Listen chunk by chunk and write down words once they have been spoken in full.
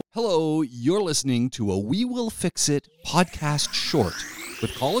Hello, you're listening to a We Will Fix It podcast short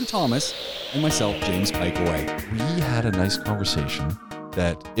with Colin Thomas and myself, James Pikeway. We had a nice conversation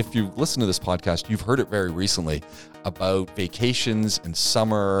that if you've listened to this podcast, you've heard it very recently about vacations and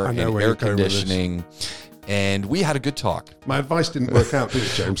summer and air conditioning. And we had a good talk. My advice didn't work out, did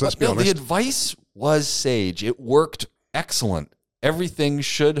it, James? Let's be honest. The advice was sage. It worked excellent. Everything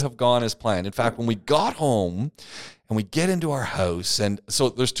should have gone as planned. In fact, when we got home and we get into our house, and so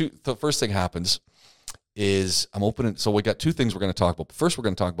there's the first thing happens is I'm opening. So we got two things we're going to talk about. First, we're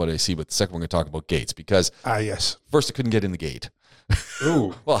going to talk about AC, but the second, we're going to talk about gates because yes. First, I couldn't get in the gate.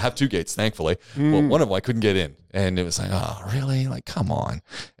 Ooh. Well, I have two gates, thankfully. Well, one of them I couldn't get in. And it was like, oh, really? Like, come on.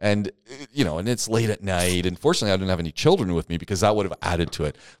 And, and it's late at night. And fortunately, I didn't have any children with me because that would have added to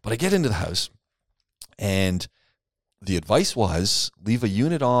it. But I get into the house and the advice was leave a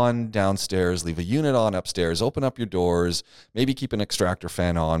unit on downstairs, leave a unit on upstairs, open up your doors, maybe keep an extractor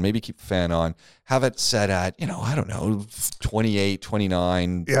fan on, maybe keep the fan on, have it set at, 28,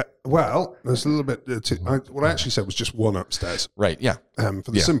 29. Yeah, well, there's a little bit, what I actually said was just one upstairs. Right, yeah.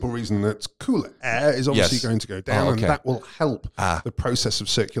 For the simple reason that cooler air is obviously going to go down, and that will help the process of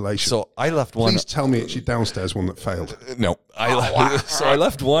circulation. So I left one. Please tell me it's your downstairs one that failed. No. So I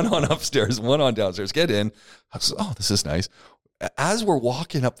left one on upstairs, one on downstairs. Get in. I was, this is nice. As we're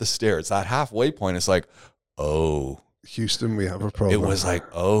walking up the stairs, that halfway point is like, oh. Houston, we have a problem. It was like,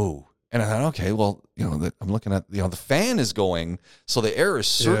 oh. And I thought, okay, well, I'm looking at, the fan is going, so the air is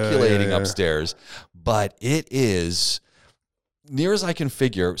circulating upstairs, but it is near as I can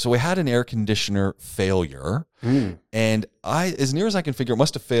figure. So we had an air conditioner failure, and as near as I can figure, it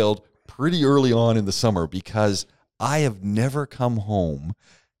must have failed pretty early on in the summer because I have never come home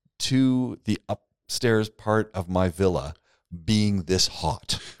to the upstairs part of my villa being this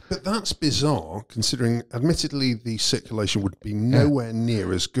hot. But that's bizarre, considering, admittedly, the circulation would be nowhere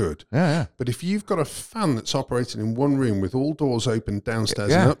near as good. Yeah. But if you've got a fan that's operating in one room with all doors open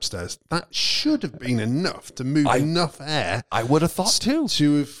downstairs and upstairs, that should have been enough to move enough air. I would have thought too.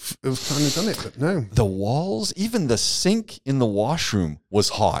 To have kind of done it, but no. The walls, even the sink in the washroom was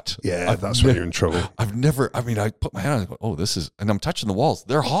hot. Yeah, that's when you're in trouble. I put my hand on it and go, and I'm touching the walls.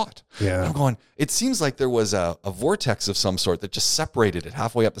 They're hot. Yeah. And I'm going, it seems like there was a vortex of some sort that just separated it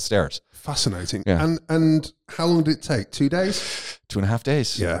halfway up the stairs. Fascinating. Yeah. And how long did it take? 2 days? 2.5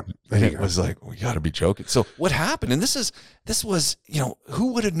 days. Yeah. And it was like, we got to be joking. So what happened? And this was,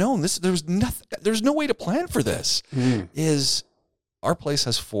 who would have known this? There's no way to plan for this. Is our place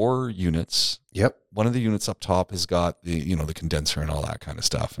has 4 units. Yep. One of the units up top has got the condenser and all that kind of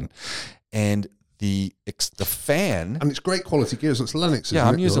stuff. And the fan. And it's great quality gear. So it's Lennox.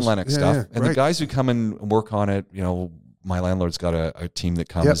 I'm using Lennox stuff. Yeah, and the guys who come and work on it, my landlord's got a team that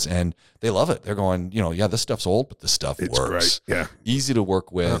comes and they love it. They're going, this stuff's old, but this stuff works. Great. Yeah. Easy to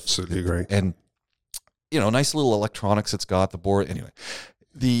work with. Absolutely great. And, nice little electronics it's got, the board. Anyway,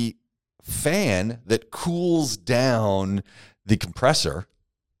 the fan that cools down the compressor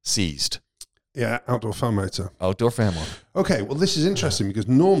seized. Yeah, outdoor fan motor. Outdoor fan motor. Okay, well, this is interesting because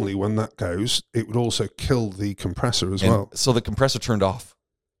normally when that goes, it would also kill the compressor as well. So the compressor turned off.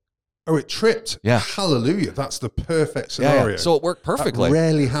 Oh, it tripped. Yeah. Hallelujah. That's the perfect scenario. Yeah. So it worked perfectly. That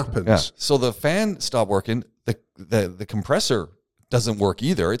rarely happens. Yeah. So the fan stopped working. The compressor doesn't work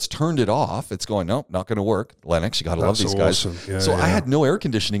either. It's turned it off. It's going, nope, not going to work. Lennox, you got to love these guys. Yeah, so I had no air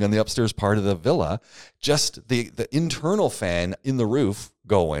conditioning on the upstairs part of the villa, just the internal fan in the roof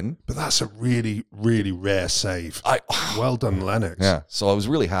going. But that's a really, really rare save. Well done, Lennox. Yeah. So I was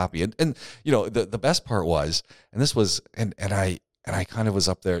really happy. And the best part was, and this was, and I kind of was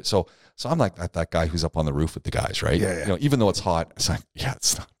up there. So I'm like that guy who's up on the roof with the guys, right? Yeah. Even though it's hot, it's like,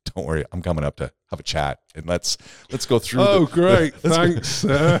 don't worry, I'm coming up to have a chat and let's go through. Oh, great. Thanks.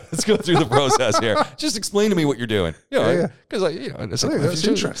 Let's go through the process here. Just explain to me what you're doing. Because that's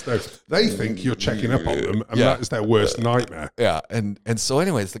interesting. They think you're checking up on them, and that is their worst nightmare. Yeah. And so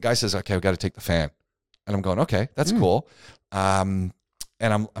anyways, the guy says, okay, we've got to take the fan. And I'm going, okay, that's cool. And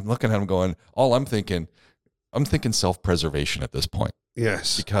I'm looking at him going, I'm thinking self-preservation at this point.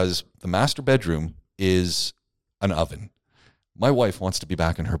 Yes. Because the master bedroom is an oven. My wife wants to be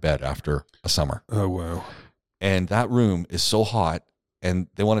back in her bed after a summer. Oh, wow. And that room is so hot, and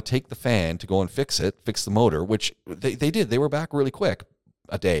they want to take the fan to go and fix the motor, which they did. They were back really quick,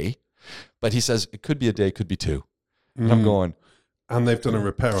 a day. But he says it could be a day, could be 2. And I'm going. And they've done a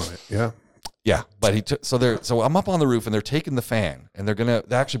repair on it, yeah? Yeah, but so I'm up on the roof, and they're taking the fan, and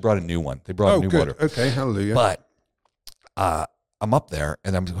they actually brought a new one. They brought a new motor. Okay, hallelujah. But I'm up there,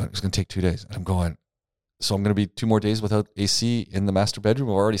 and it's going to take 2 days. And I'm going, so I'm going to be 2 more days without AC in the master bedroom.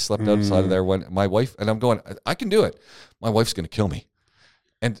 I've already slept outside of there when my wife, and I'm going, I can do it. My wife's going to kill me.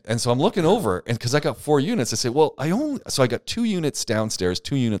 And so I'm looking over, and because I got 4 units, I said, well, I got 2 units downstairs,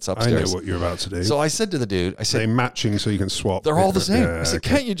 2 units I upstairs. know what you're about to do. So I said to the dude, I said, they're matching so you can swap. they're all the same. Yeah, I said, okay.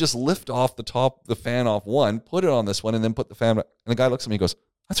 can't you just lift off the fan off one, put it on this one, and then put the fan? And the guy looks at me and goes,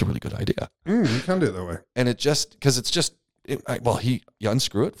 that's a really good idea. You can do it that way. And it just, because it's just, you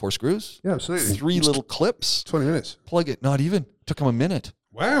unscrew it, 4 screws, Yeah, absolutely. 3 little clips, 20 minutes. plug it, not even, took him a minute.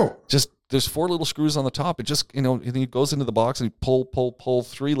 Wow. Just, there's 4 little screws on the top. It just, and he goes into the box and he pull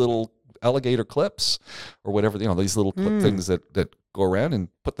 3 little alligator clips or whatever, these little clip things that go around, and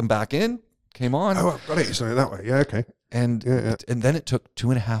put them back in, came on. Oh, I've got it. You're saying it that way. Yeah, okay. And Yeah. and then it took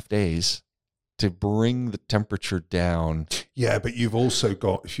 2.5 days to bring the temperature down. Yeah, but you've also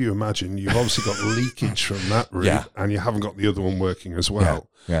got, if you imagine, you've obviously got leakage from that route, Yeah. and you haven't got the other one working as well.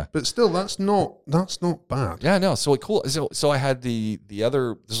 Yeah. But still, that's not bad. Yeah, no. So cool. So I had the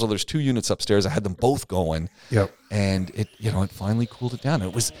other. So there's 2 units upstairs. I had them both going, Yep. and it finally cooled it down.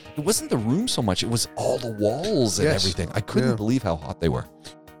 It wasn't the room so much. It was all the walls and Yes. everything. I couldn't Yeah. believe how hot they were.